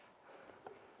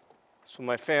So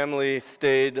my family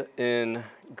stayed in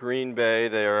Green Bay.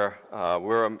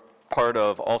 We're a part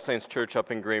of All Saints Church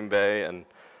up in Green Bay, and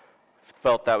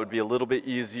felt that would be a little bit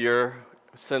easier.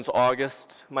 Since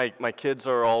August, my kids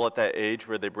are all at that age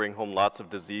where they bring home lots of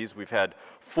disease. We've had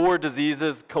 4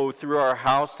 diseases go through our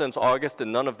house since August,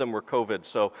 and none of them were COVID.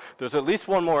 So there's at least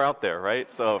one more out there,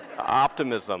 right? So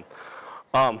optimism.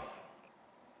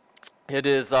 It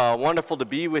is wonderful to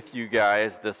be with you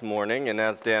guys this morning, and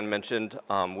as Dan mentioned,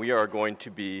 we are going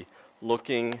to be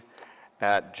looking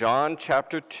at John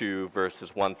chapter 2,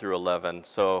 verses 1 through 11.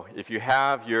 So if you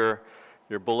have your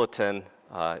bulletin,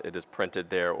 it is printed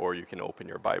there, or you can open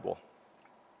your Bible.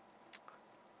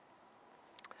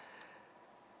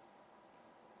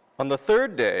 On the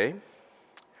 3rd day,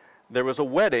 there was a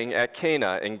wedding at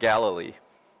Cana in Galilee,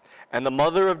 and the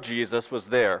mother of Jesus was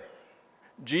there.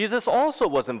 Jesus also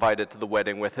was invited to the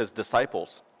wedding with his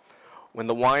disciples. When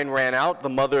the wine ran out, the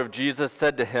mother of Jesus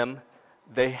said to him,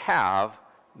 "They have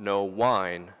no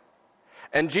wine."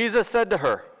 And Jesus said to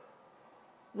her,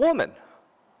 "Woman,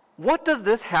 what does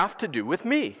this have to do with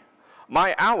me?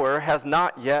 My hour has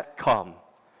not yet come."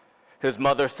 His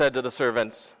mother said to the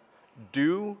servants,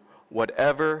 "Do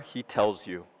whatever he tells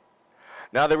you."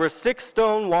 Now there were 6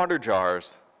 stone water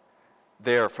jars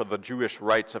there for the Jewish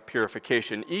rites of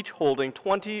purification, each holding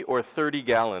 20 or 30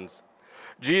 gallons.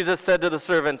 Jesus said to the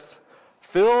servants,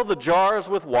 "Fill the jars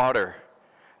with water."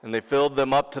 And they filled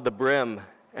them up to the brim.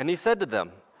 And he said to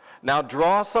them, "Now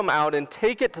draw some out and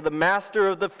take it to the master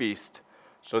of the feast."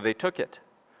 So they took it.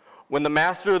 When the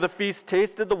master of the feast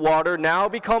tasted the water, now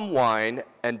become wine,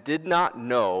 and did not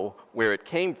know where it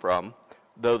came from,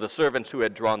 though the servants who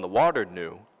had drawn the water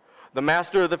knew, the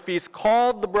master of the feast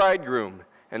called the bridegroom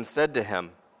and said to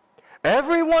him,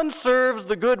 "Everyone serves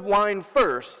the good wine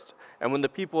first, and when the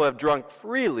people have drunk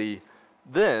freely,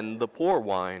 then the poor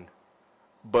wine.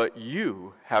 But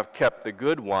you have kept the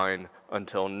good wine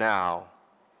until now."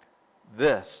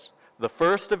 This, the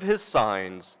first of his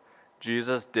signs,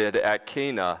 Jesus did at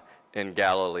Cana in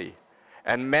Galilee,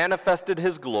 and manifested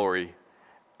his glory,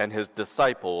 and his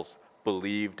disciples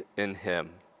believed in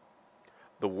him.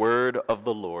 The word of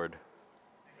the Lord.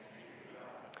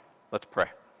 Let's pray.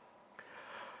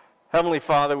 Heavenly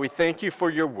Father, we thank you for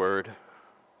your word.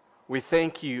 We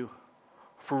thank you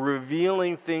for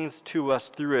revealing things to us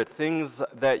through it, things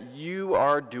that you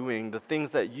are doing, the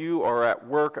things that you are at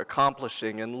work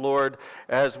accomplishing. And Lord,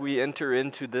 as we enter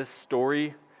into this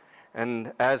story,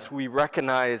 and as we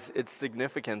recognize its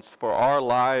significance for our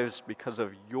lives because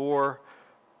of your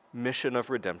mission of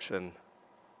redemption,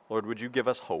 Lord, would you give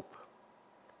us hope?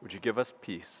 Would you give us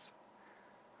peace?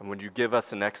 And would you give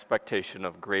us an expectation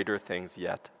of greater things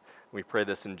yet? We pray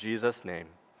this in Jesus' name.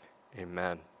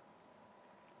 Amen.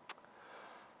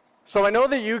 So I know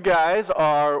that you guys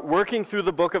are working through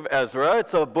the book of Ezra.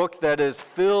 It's a book that is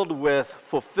filled with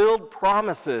fulfilled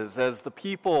promises as the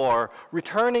people are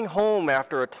returning home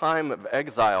after a time of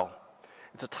exile.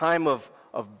 It's a time of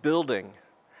building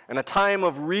and a time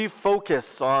of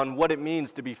refocus on what it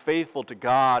means to be faithful to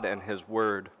God and his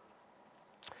word.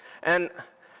 And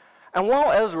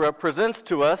while Ezra presents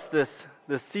to us this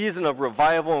season of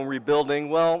revival and rebuilding,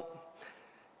 well,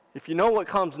 if you know what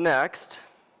comes next,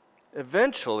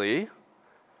 eventually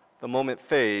the moment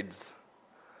fades.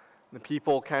 The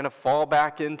people kind of fall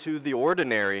back into the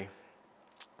ordinary.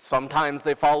 Sometimes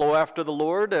they follow after the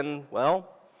Lord, and, well,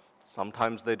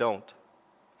 sometimes they don't.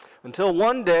 Until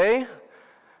one day,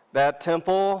 that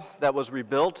temple that was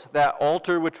rebuilt, that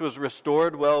altar which was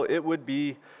restored, well, it would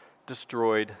be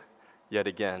destroyed yet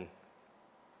again.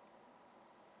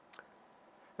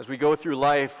 As we go through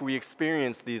life, we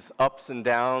experience these ups and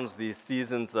downs, these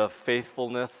seasons of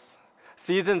faithfulness,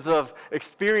 seasons of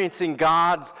experiencing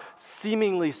God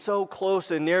seemingly so close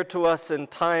and near to us,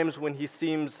 and times when he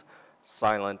seems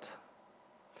silent.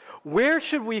 Where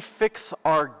should we fix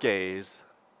our gaze?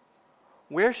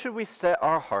 Where should we set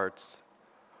our hearts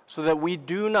so that we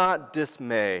do not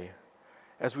dismay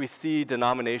as we see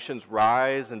denominations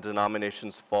rise and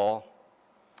denominations fall?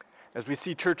 As we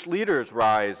see church leaders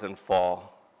rise and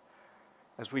fall?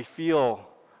 As we feel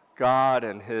God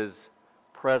and his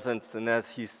presence, and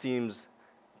as he seems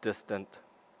distant,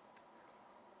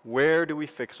 where do we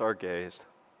fix our gaze?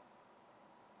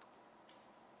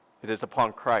 It is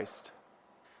upon Christ.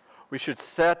 We should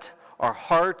set our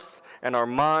hearts and our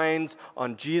minds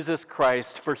on Jesus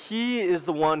Christ, for he is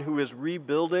the one who is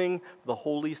rebuilding the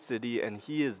holy city, and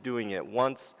he is doing it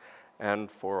once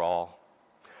and for all.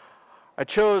 I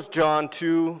chose John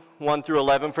 2, 1 through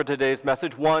 11 for today's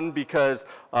message. 1, because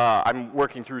I'm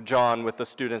working through John with the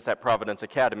students at Providence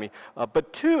Academy.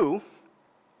 But 2,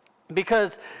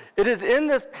 because it is in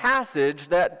this passage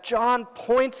that John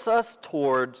points us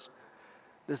towards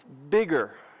this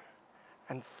bigger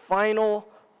and final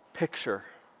picture.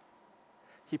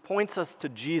 He points us to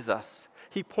Jesus.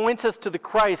 He points us to the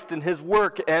Christ and his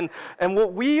work. And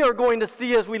what we are going to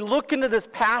see as we look into this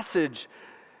passage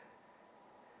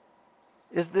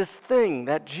is this thing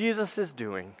that Jesus is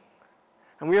doing.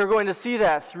 And we are going to see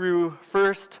that through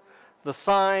first the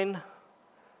sign,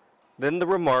 then the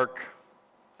remark,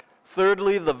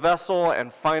 thirdly the vessel,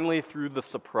 and finally through the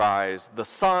surprise. The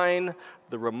sign,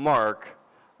 the remark,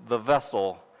 the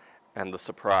vessel, and the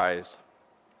surprise.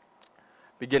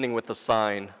 Beginning with the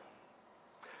sign.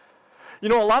 You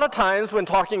know, a lot of times when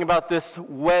talking about this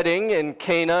wedding in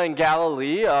Cana in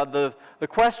Galilee, the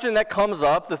question that comes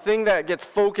up, the thing that gets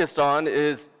focused on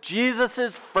is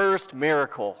Jesus' first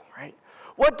miracle, right?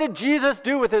 What did Jesus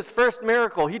do with his first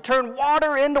miracle? He turned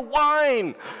water into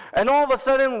wine. And all of a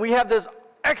sudden we have this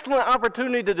excellent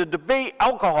opportunity to debate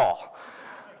alcohol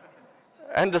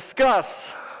and discuss,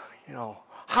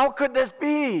 how could this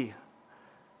be?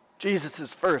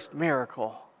 Jesus' first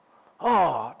miracle.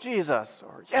 Oh, Jesus,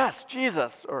 or yes,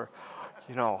 Jesus, or,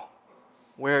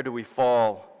 where do we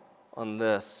fall on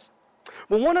this?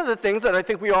 Well, one of the things that I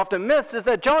think we often miss is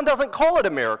that John doesn't call it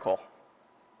a miracle.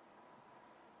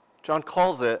 John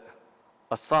calls it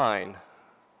a sign.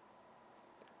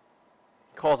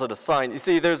 He calls it a sign. You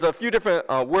see, there's a few different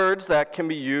words that can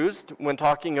be used when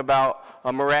talking about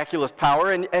miraculous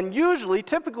power, and usually,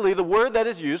 typically, the word that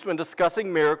is used when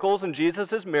discussing miracles and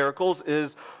Jesus' miracles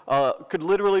could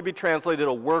literally be translated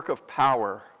a work of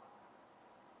power.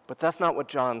 But that's not what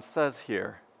John says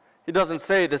here. He doesn't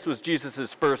say this was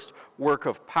Jesus' first work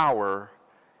of power.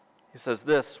 He says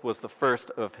this was the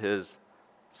first of his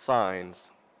signs.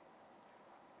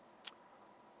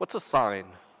 What's a sign?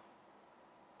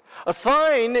 A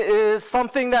sign is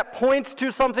something that points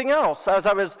to something else. As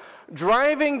I was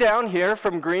driving down here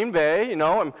from Green Bay,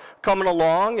 I'm coming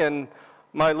along and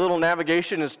my little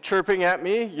navigation is chirping at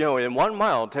me, in 1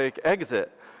 mile, take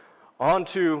exit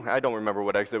onto, I don't remember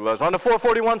what exit it was, onto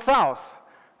 441 South.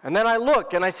 And then I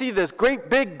look and I see this great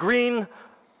big green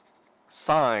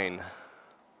sign,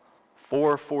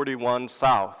 441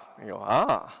 South. I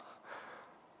go,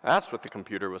 that's what the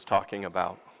computer was talking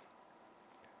about.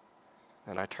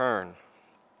 And I turn.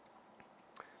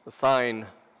 The sign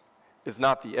is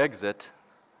not the exit.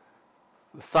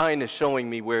 The sign is showing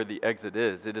me where the exit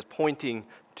is. It is pointing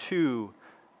to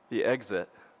the exit.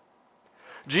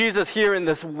 Jesus here in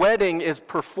this wedding is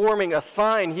performing a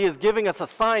sign. He is giving us a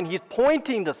sign. He's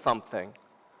pointing to something.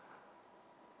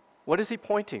 What is he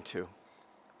pointing to?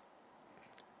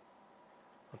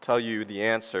 I'll tell you the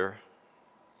answer.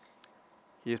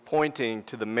 He is pointing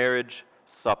to the marriage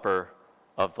supper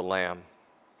of the Lamb.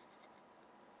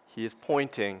 He is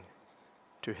pointing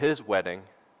to his wedding,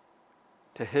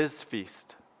 to his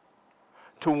feast,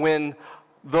 to when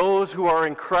those who are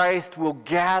in Christ will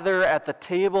gather at the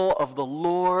table of the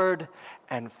Lord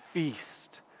and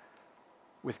feast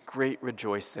with great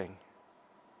rejoicing.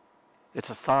 It's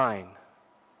a sign.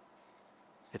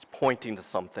 It's pointing to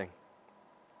something.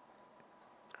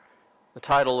 The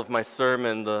title of my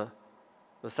sermon, the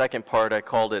second part, I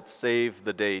called it Save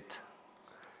the Date.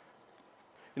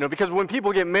 Because when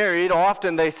people get married,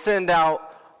 often they send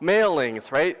out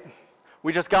mailings, right?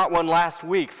 We just got one last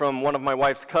week from one of my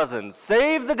wife's cousins.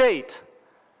 Save the date.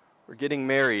 We're getting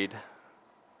married.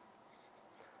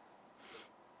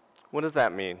 What does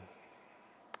that mean?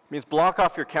 It means block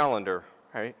off your calendar,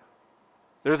 right?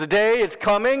 There's a day, it's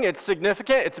coming, it's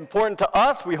significant, it's important to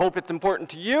us, we hope it's important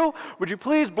to you. Would you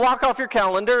please block off your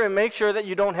calendar and make sure that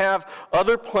you don't have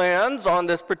other plans on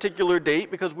this particular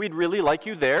date, because we'd really like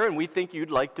you there and we think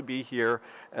you'd like to be here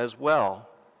as well.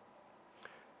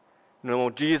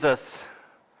 Jesus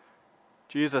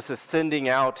is sending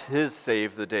out his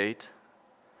save the date,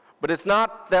 but it's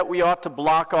not that we ought to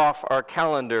block off our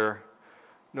calendar.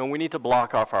 No, we need to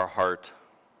block off our heart.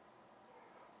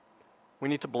 We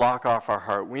need to block off our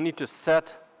heart. We need to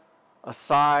set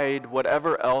aside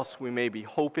whatever else we may be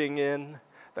hoping in,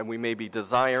 that we may be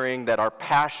desiring, that our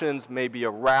passions may be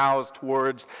aroused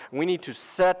towards. We need to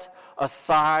set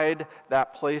aside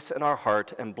that place in our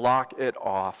heart and block it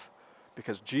off,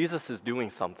 because Jesus is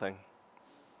doing something.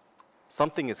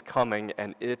 Something is coming,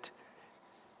 and it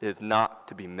is not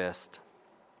to be missed.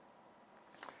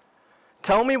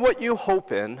 Tell me what you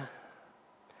hope in,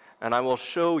 and I will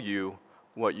show you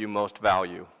what you most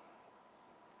value.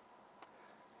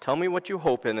 Tell me what you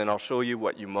hope in, and I'll show you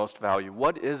what you most value.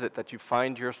 What is it that you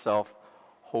find yourself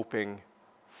hoping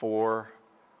for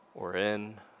or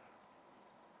in?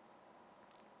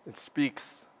 It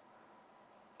speaks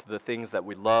to the things that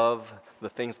we love, the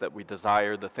things that we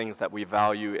desire, the things that we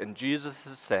value. And Jesus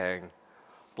is saying,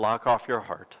 block off your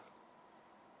heart.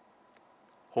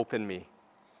 Hope in me.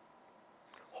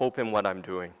 Hope in what I'm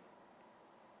doing.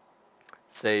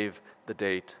 Save the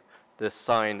date. This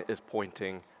sign is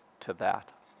pointing to that.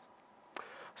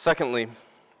 Secondly,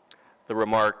 the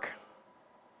remark.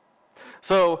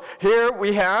 So here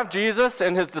we have Jesus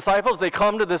and his disciples. They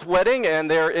come to this wedding, and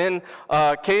they're in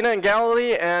Cana in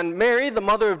Galilee, and Mary, the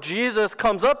mother of Jesus,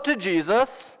 comes up to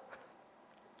Jesus,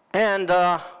 and,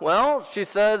 she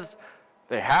says,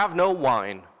 they have no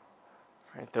wine.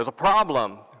 Right? There's a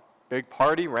problem. Big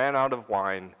party, ran out of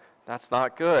wine. That's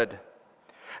not good.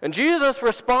 And Jesus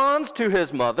responds to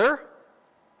his mother,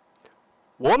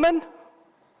 "Woman,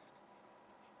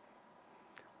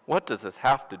 what does this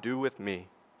have to do with me?"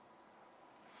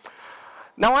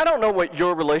 Now, I don't know what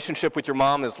your relationship with your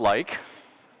mom is like.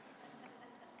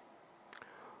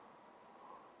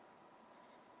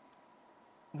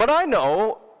 But I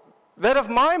know that if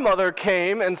my mother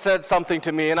came and said something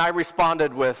to me and I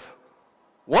responded with,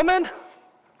 "Woman,"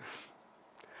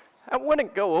 that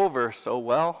wouldn't go over so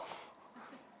well.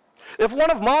 If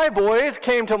one of my boys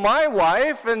came to my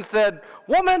wife and said,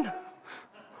 "Woman,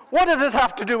 what does this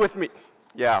have to do with me?"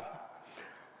 Yeah,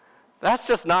 that's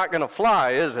just not going to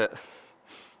fly, is it?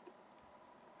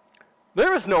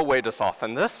 There is no way to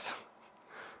soften this.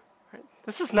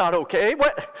 This is not okay.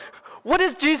 What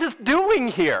is Jesus doing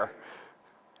here?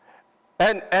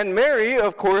 And Mary,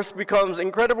 of course, becomes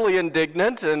incredibly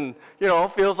indignant and,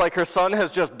 feels like her son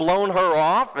has just blown her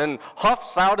off and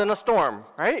huffs out in a storm,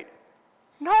 right?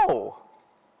 No.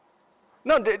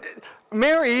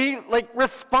 Mary,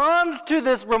 responds to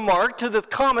this remark, to this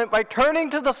comment, by turning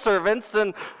to the servants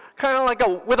and kind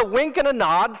of with a wink and a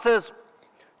nod says,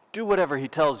 "Do whatever he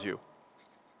tells you."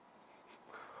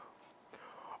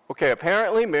 Okay,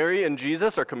 apparently Mary and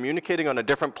Jesus are communicating on a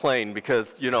different plane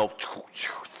because,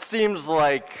 seems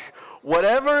like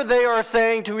whatever they are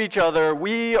saying to each other,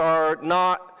 we are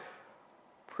not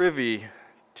privy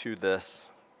to this.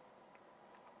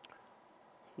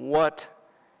 What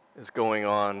is going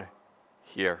on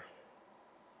here?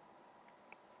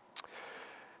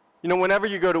 Whenever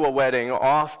you go to a wedding,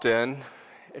 often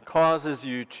it causes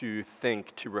you to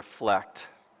think, to reflect.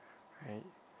 Right?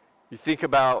 You think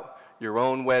about your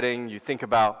own wedding, you think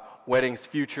about weddings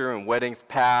future and weddings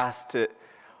past.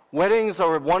 Weddings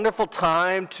are a wonderful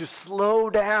time to slow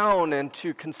down and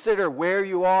to consider where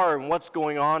you are and what's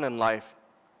going on in life.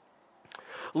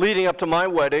 Leading up to my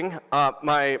wedding,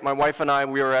 my wife and I,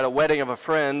 we were at a wedding of a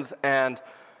friend's, and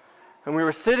we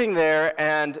were sitting there,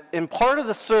 and in part of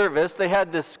the service, they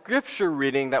had this scripture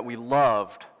reading that we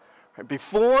loved.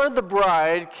 Before the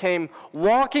bride came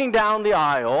walking down the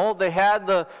aisle, they had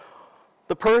the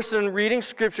person reading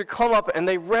scripture come up, and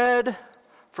they read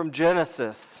from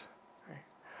Genesis.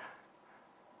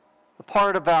 The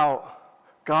part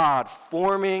about God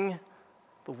forming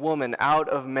the woman out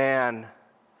of man,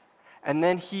 and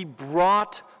then he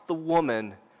brought the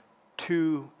woman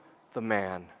to the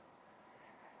man.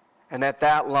 And at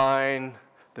that line,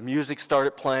 the music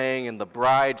started playing, and the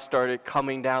bride started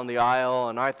coming down the aisle,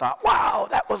 and I thought, wow,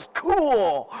 that was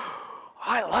cool.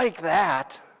 I like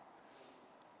that.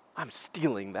 I'm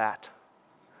stealing that.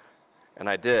 And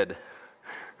I did.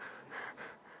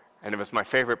 And it was my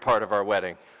favorite part of our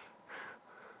wedding.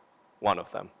 One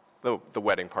of them. The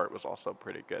wedding part was also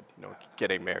pretty good,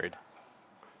 getting married.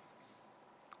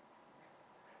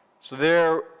 So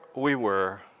there we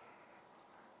were,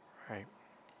 right,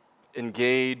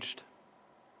 engaged,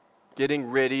 getting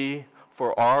ready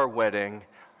for our wedding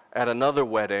at another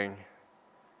wedding,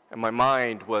 and my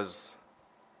mind was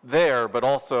there, but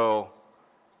also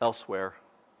elsewhere.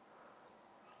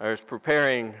 I was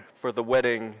preparing for the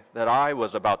wedding that I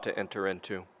was about to enter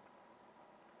into.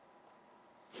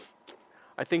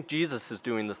 I think Jesus is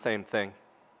doing the same thing.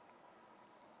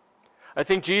 I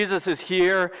think Jesus is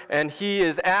here, and he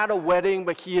is at a wedding,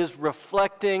 but he is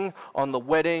reflecting on the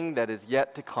wedding that is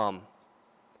yet to come.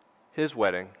 His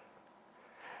wedding.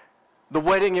 The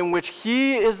wedding in which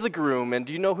he is the groom, and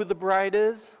do you know who the bride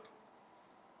is?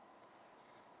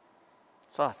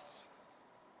 It's us.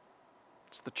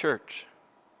 It's the church,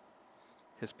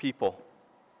 his people.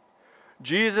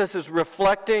 Jesus is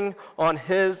reflecting on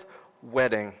his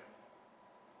wedding.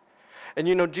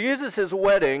 And Jesus'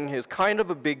 wedding is kind of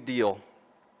a big deal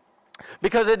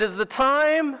because it is the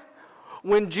time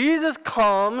when Jesus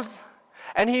comes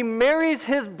and he marries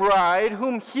his bride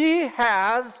whom he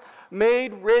has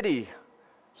made ready.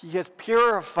 He has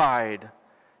purified.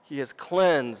 He has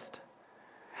cleansed.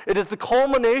 It is the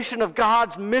culmination of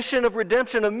God's mission of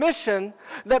redemption, a mission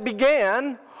that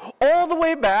began all the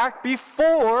way back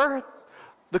before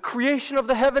the creation of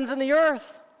the heavens and the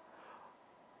earth.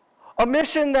 A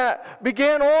mission that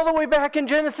began all the way back in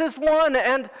Genesis 1.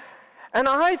 And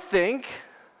I think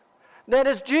that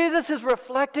as Jesus is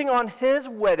reflecting on his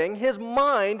wedding, his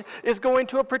mind is going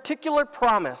to a particular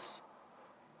promise.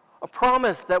 A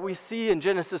promise that we see in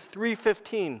Genesis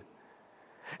 3:15,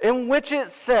 in which it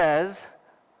says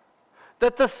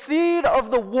that the seed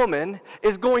of the woman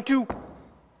is going to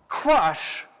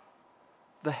crush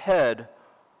the head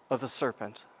of the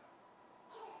serpent.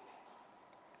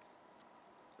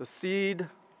 The seed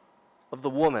of the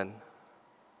woman.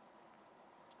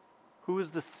 Who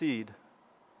is the seed?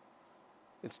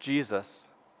 It's Jesus.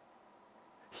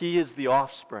 He is the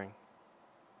offspring.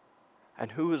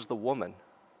 And who is the woman?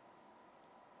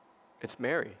 It's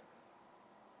Mary.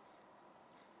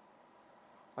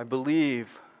 I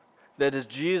believe that as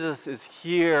Jesus is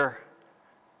here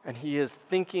and he is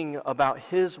thinking about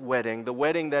his wedding, the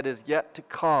wedding that is yet to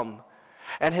come,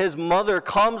 and his mother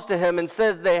comes to him and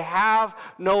says they have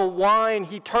no wine,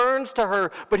 he turns to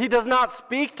her, but he does not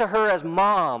speak to her as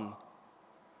mom.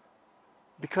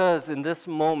 Because in this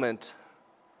moment,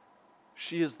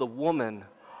 she is the woman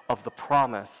of the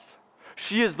promise.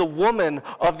 She is the woman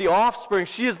of the offspring.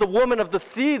 She is the woman of the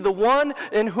seed, the one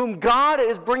in whom God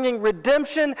is bringing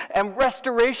redemption and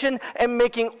restoration and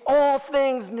making all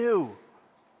things new.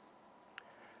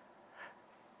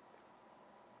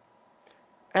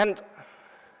 And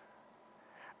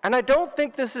I don't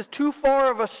think this is too far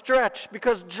of a stretch,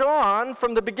 because John,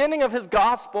 from the beginning of his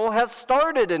gospel, has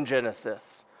started in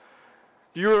Genesis.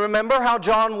 Do you remember how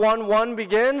John 1:1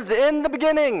 begins? In the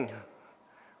beginning.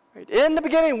 Right? In the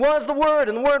beginning was the Word,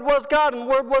 and the Word was God, and the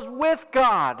Word was with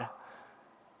God.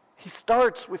 He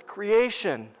starts with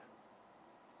creation.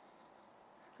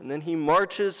 And then he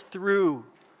marches through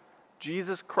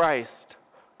Jesus Christ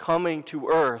coming to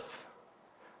earth.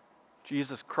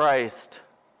 Jesus Christ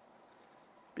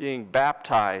being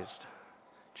baptized.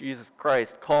 Jesus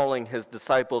Christ calling his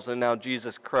disciples, and now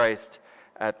Jesus Christ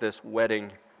at this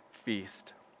wedding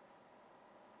feast.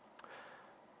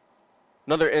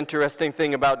 Another interesting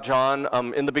thing about John,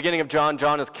 in the beginning of John,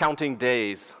 John is counting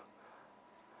days.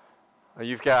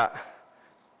 You've got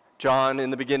John, in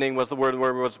the beginning was the Word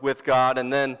was with God,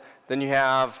 and then you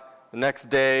have the next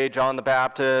day, John the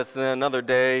Baptist, and then another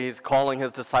day, he's calling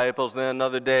his disciples, and then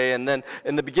another day, and then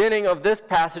in the beginning of this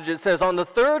passage, it says, on the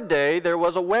third day, there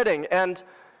was a wedding. And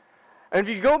if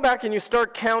you go back and you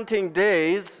start counting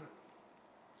days,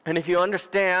 and if you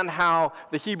understand how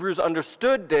the Hebrews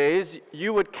understood days,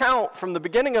 you would count from the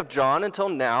beginning of John until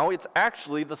now, it's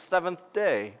actually the seventh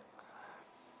day.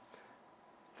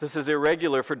 This is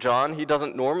irregular for John. He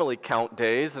doesn't normally count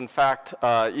days. In fact,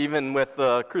 even with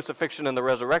the crucifixion and the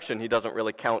resurrection, he doesn't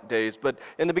really count days. But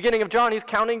in the beginning of John, he's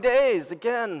counting days.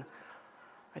 Again,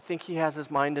 I think he has his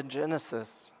mind in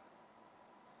Genesis.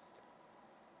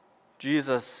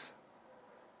 Jesus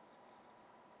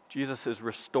is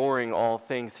restoring all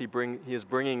things. He is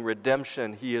bringing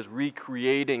redemption. He is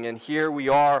recreating. And here we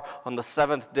are on the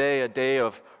seventh day, a day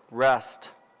of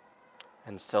rest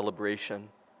and celebration.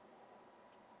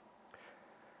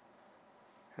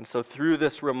 And so through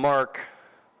this remark,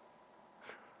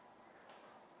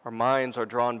 our minds are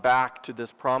drawn back to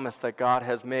this promise that God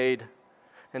has made.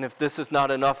 And if this is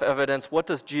not enough evidence, what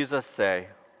does Jesus say?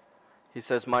 He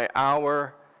says, "My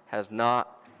hour has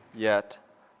not yet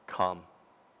come."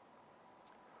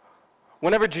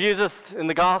 Whenever Jesus in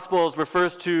the Gospels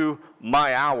refers to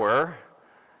my hour,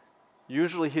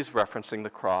 usually he's referencing the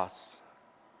cross,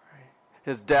 right?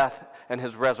 His death and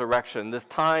his resurrection, this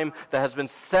time that has been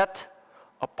set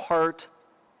apart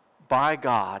by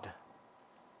God,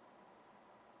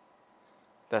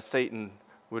 that Satan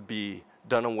would be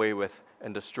done away with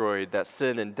and destroyed, that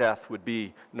sin and death would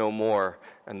be no more,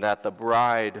 and that the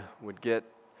bride would get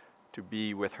to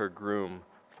be with her groom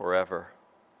forever.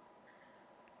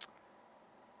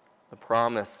 The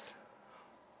promise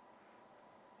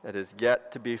that is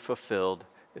yet to be fulfilled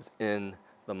is in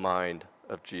the mind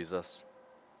of Jesus.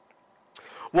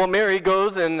 Well, Mary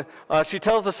goes and she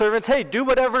tells the servants, hey, do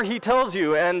whatever he tells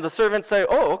you. And the servants say,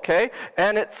 oh, okay.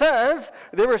 And it says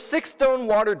there were 6 stone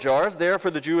water jars there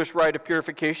for the Jewish rite of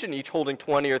purification, each holding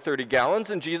 20 or 30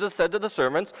 gallons. And Jesus said to the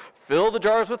servants, fill the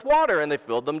jars with water. And they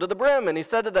filled them to the brim. And he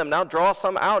said to them, now draw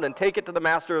some out and take it to the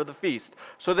master of the feast.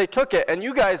 So they took it. And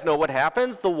you guys know what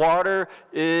happens. The water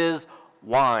is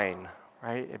wine,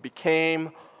 right? It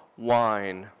became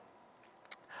wine.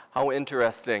 How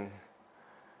interesting.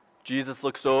 Jesus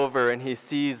looks over and he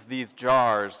sees these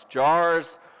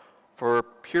jars for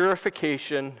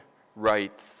purification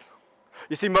rites.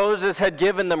 You see, Moses had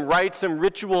given them rites and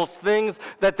rituals, things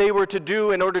that they were to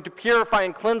do in order to purify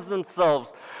and cleanse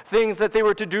themselves, things that they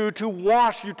were to do to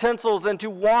wash utensils and to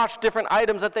wash different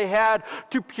items that they had,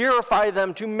 to purify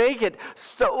them, to make it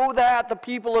so that the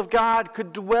people of God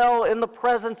could dwell in the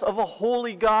presence of a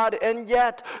holy God. And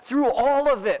yet, through all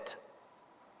of it,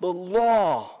 the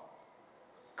law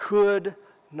could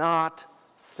not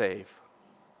save.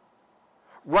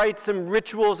 Rites and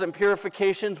rituals and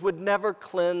purifications would never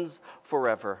cleanse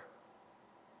forever.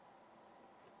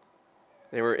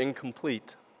 They were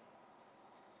incomplete.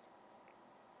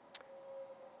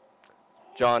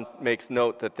 John makes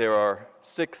note that there are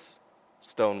 6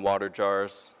 stone water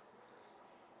jars.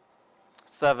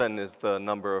 7 is the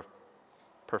number of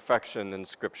perfection in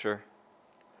Scripture.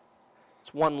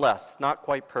 It's one less, not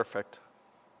quite perfect.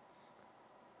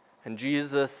 And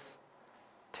Jesus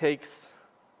takes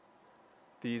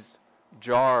these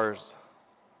jars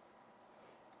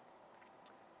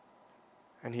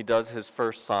and he does his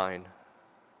first sign.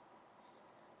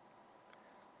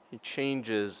 He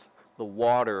changes the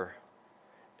water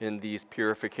in these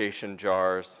purification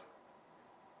jars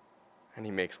and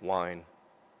he makes wine.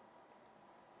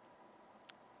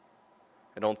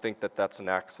 I don't think that that's an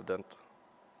accident.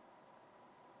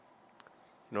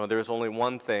 You know, there's only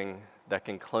one thing that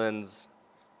can cleanse.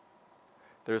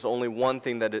 There's only one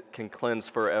thing that it can cleanse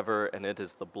forever, and it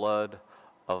is the blood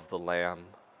of the Lamb.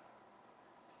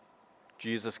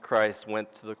 Jesus Christ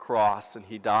went to the cross and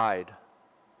he died.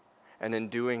 And in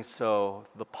doing so,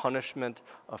 the punishment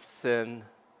of sin,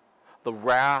 the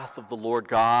wrath of the Lord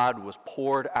God was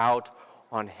poured out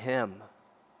on him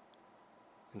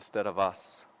instead of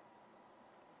us.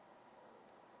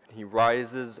 And he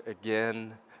rises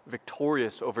again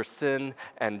victorious over sin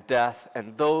and death,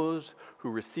 and those who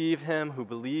receive him, who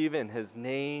believe in his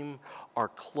name, are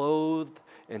clothed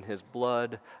in his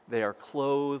blood. They are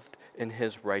clothed in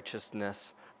his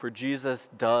righteousness. For Jesus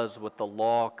does what the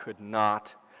law could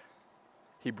not.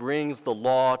 He brings the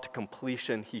law to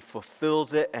completion. He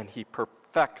fulfills it and he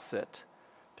perfects it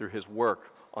through his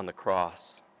work on the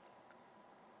cross.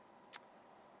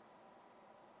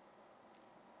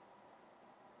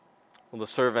 Well, the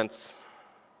servants,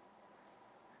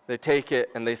 they take it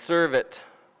and they serve it.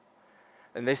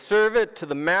 And they serve it to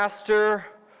the master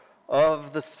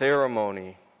of the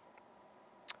ceremony.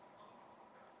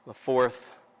 The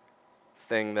fourth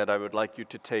thing that I would like you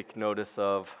to take notice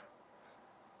of,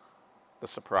 the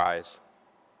surprise.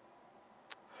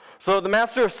 So the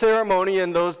master of ceremony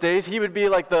in those days, he would be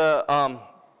like the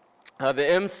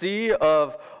MC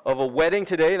of a wedding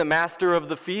today, the master of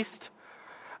the feast.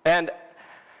 And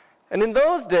in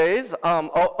those days,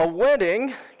 a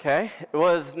wedding, okay,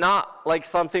 was not like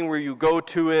something where you go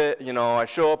to it, you know, I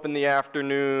show up in the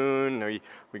afternoon, or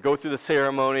we go through the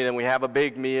ceremony, then we have a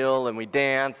big meal, and we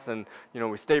dance, and, you know,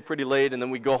 we stay pretty late, and then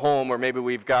we go home, or maybe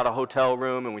we've got a hotel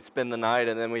room, and we spend the night,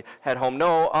 and then we head home.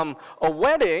 No, a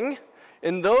wedding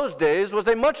in those days was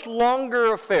a much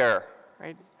longer affair,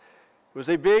 right? It was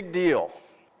a big deal.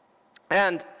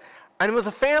 And it was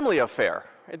a family affair.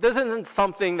 This isn't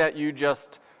something that you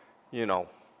just, you know,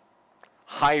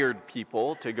 hired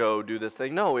people to go do this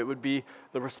thing. No, it would be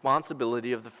the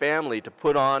responsibility of the family to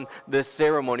put on this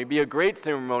ceremony. It'd be a great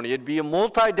ceremony. It'd be a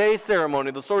multi-day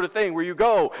ceremony, the sort of thing where you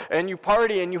go and you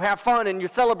party and you have fun and you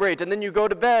celebrate and then you go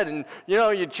to bed and, you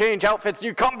know, you change outfits and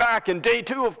you come back in day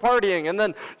 2 of partying and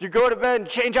then you go to bed and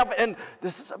change outfits, and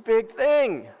this is a big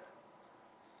thing.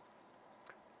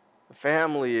 The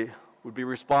family would be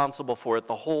responsible for it.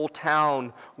 The whole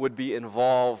town would be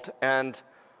involved, and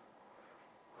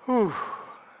whew,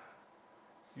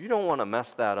 you don't want to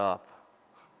mess that up.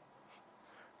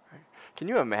 Right? Can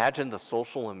you imagine the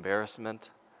social embarrassment?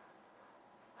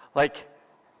 Like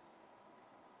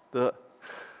the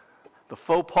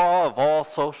faux pas of all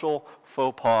social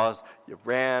faux pas, you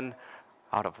ran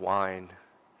out of wine.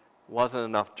 Wasn't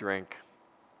enough drink.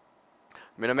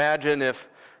 I mean, imagine if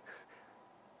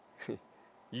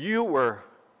you were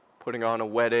putting on a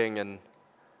wedding and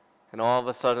all of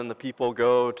a sudden the people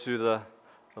go to the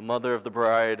mother of the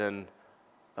bride and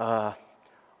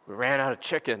we ran out of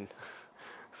chicken,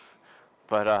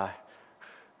 but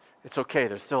it's okay,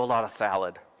 there's still a lot of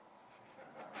salad.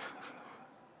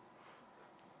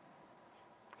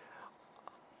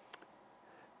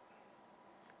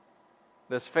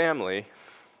 This family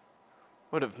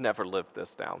would have never lived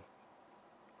this down.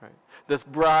 Right? This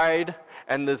bride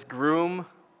and this groom,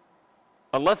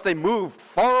 unless they moved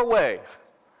far away,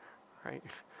 right?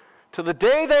 To the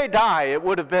day they die, it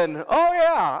would have been, oh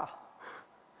yeah,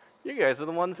 you guys are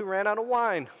the ones who ran out of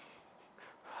wine.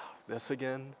 This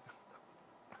again.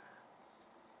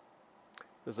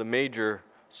 There's a major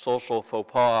social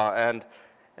faux pas.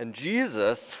 And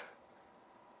Jesus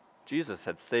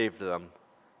had saved them,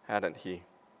 hadn't he?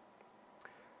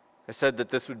 I said that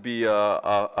this would be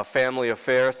a family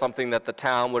affair, something that the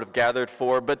town would have gathered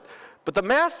for, but the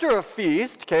master of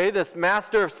feast, okay, this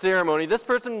master of ceremony, this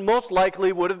person most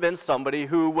likely would have been somebody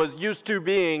who was used to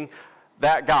being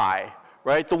that guy,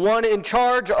 right? The one in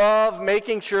charge of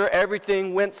making sure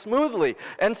everything went smoothly.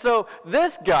 And so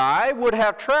this guy would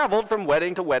have traveled from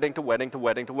wedding to wedding to wedding to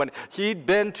wedding to wedding. He'd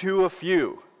been to a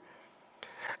few.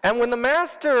 And when the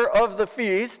master of the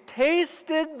feast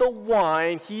tasted the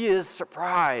wine, he is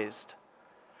surprised.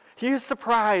 He is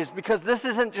surprised because this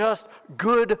isn't just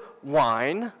good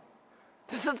wine.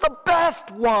 This is the best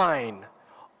wine.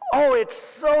 Oh, it's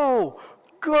so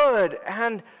good.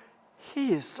 And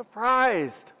he is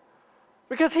surprised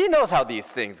because he knows how these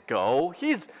things go.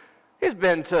 He's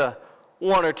been to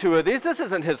one or two of these. This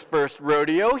isn't his first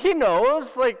rodeo. He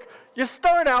knows, like, you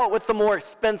start out with the more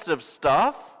expensive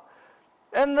stuff,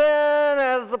 and then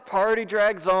as the party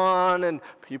drags on and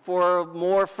people are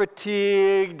more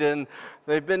fatigued and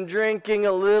they've been drinking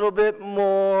a little bit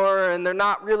more and they're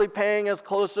not really paying as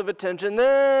close of attention,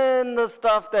 then the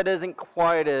stuff that isn't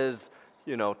quite as,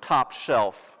 top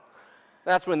shelf,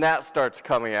 that's when that starts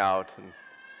coming out. And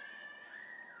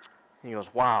he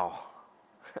goes, wow,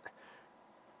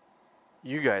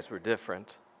 you guys were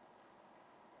different.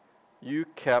 You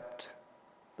kept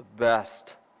the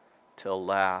best till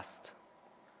last.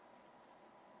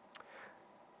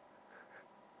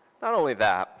 Not only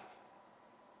that,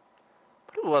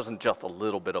 but it wasn't just a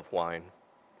little bit of wine.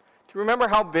 Do you remember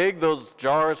how big those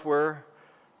jars were?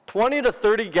 20 to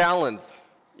 30 gallons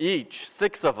each,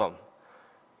 6 of them.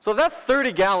 So that's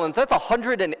 30 gallons. That's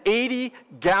 180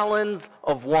 gallons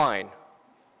of wine.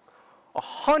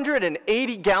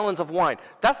 180 gallons of wine.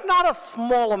 That's not a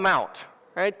small amount,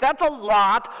 right? That's a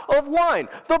lot of wine.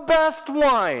 The best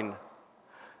wine.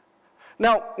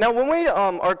 Now when we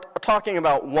are talking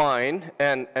about wine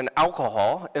and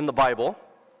alcohol in the Bible,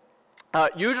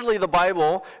 usually the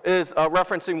Bible is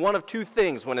referencing one of two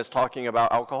things when it's talking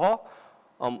about alcohol.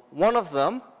 One of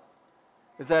them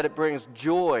is that it brings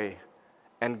joy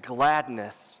and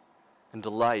gladness and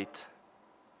delight.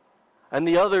 And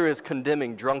the other is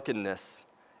condemning drunkenness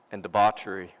and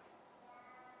debauchery.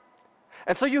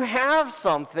 And so you have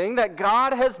something that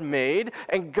God has made,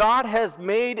 and God has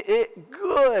made it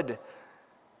good.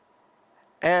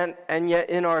 And yet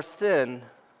in our sin,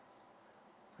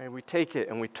 right, we take it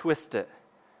and we twist it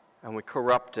and we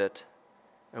corrupt it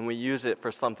and we use it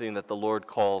for something that the Lord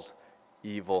calls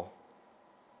evil.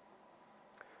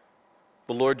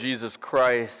 The Lord Jesus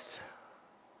Christ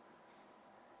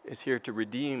is here to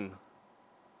redeem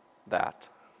that,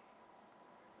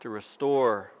 to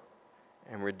restore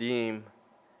and redeem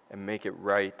and make it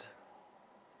right.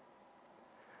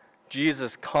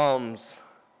 Jesus comes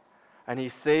and he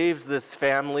saves this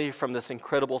family from this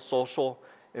incredible social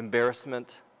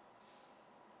embarrassment.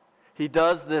 He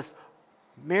does this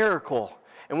miracle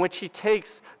in which he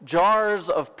takes jars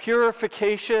of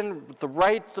purification, the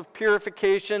rites of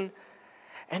purification,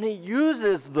 and he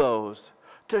uses those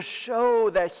to show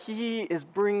that he is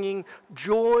bringing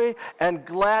joy and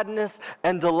gladness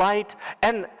and delight,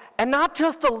 and not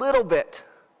just a little bit,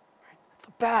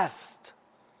 the best.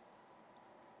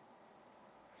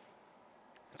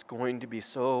 It's going to be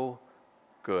so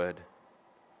good.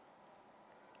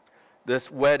 This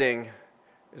wedding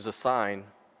is a sign,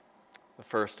 the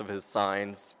first of his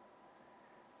signs,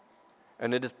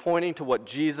 and it is pointing to what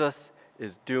Jesus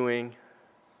is doing.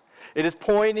 It is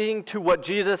pointing to what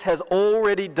Jesus has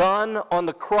already done on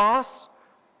the cross,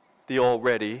 the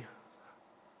already,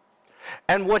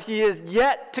 and what he is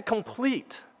yet to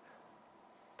complete,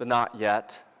 the not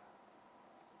yet.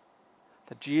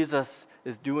 That Jesus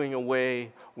is doing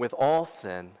away with all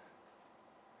sin.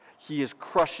 He is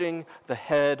crushing the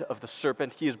head of the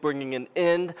serpent. He is bringing an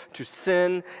end to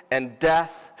sin and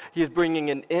death. He is bringing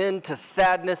an end to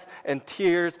sadness and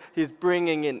tears. He is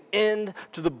bringing an end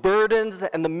to the burdens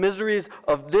and the miseries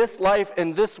of this life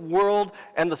and this world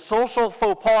and the social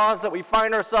faux pas that we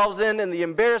find ourselves in and the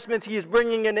embarrassments. He is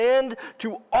bringing an end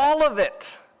to all of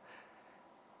it.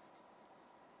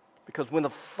 Because when the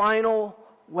final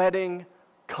wedding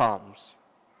comes,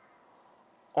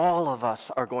 all of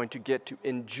us are going to get to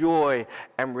enjoy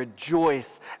and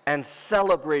rejoice and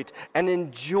celebrate and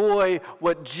enjoy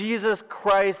what Jesus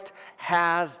Christ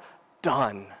has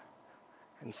done.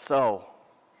 And so,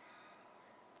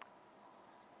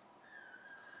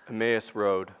 Emmaus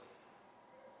Road,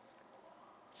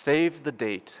 save the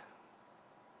date.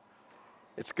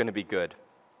 It's going to be good.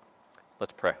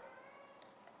 Let's pray.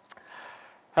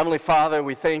 Heavenly Father,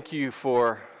 we thank you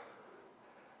for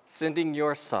sending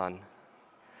your Son,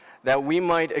 that we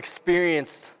might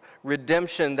experience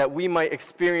redemption, that we might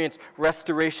experience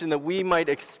restoration, that we might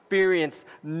experience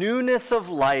newness of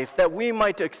life, that we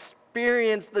might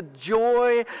experience the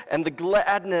joy and the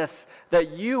gladness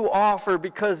that you offer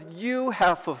because you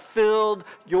have fulfilled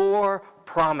your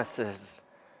promises.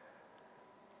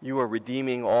 You are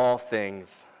redeeming all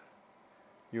things.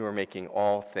 You are making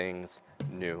all things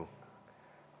new.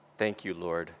 Thank you,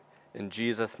 Lord. In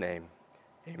Jesus' name,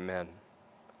 amen.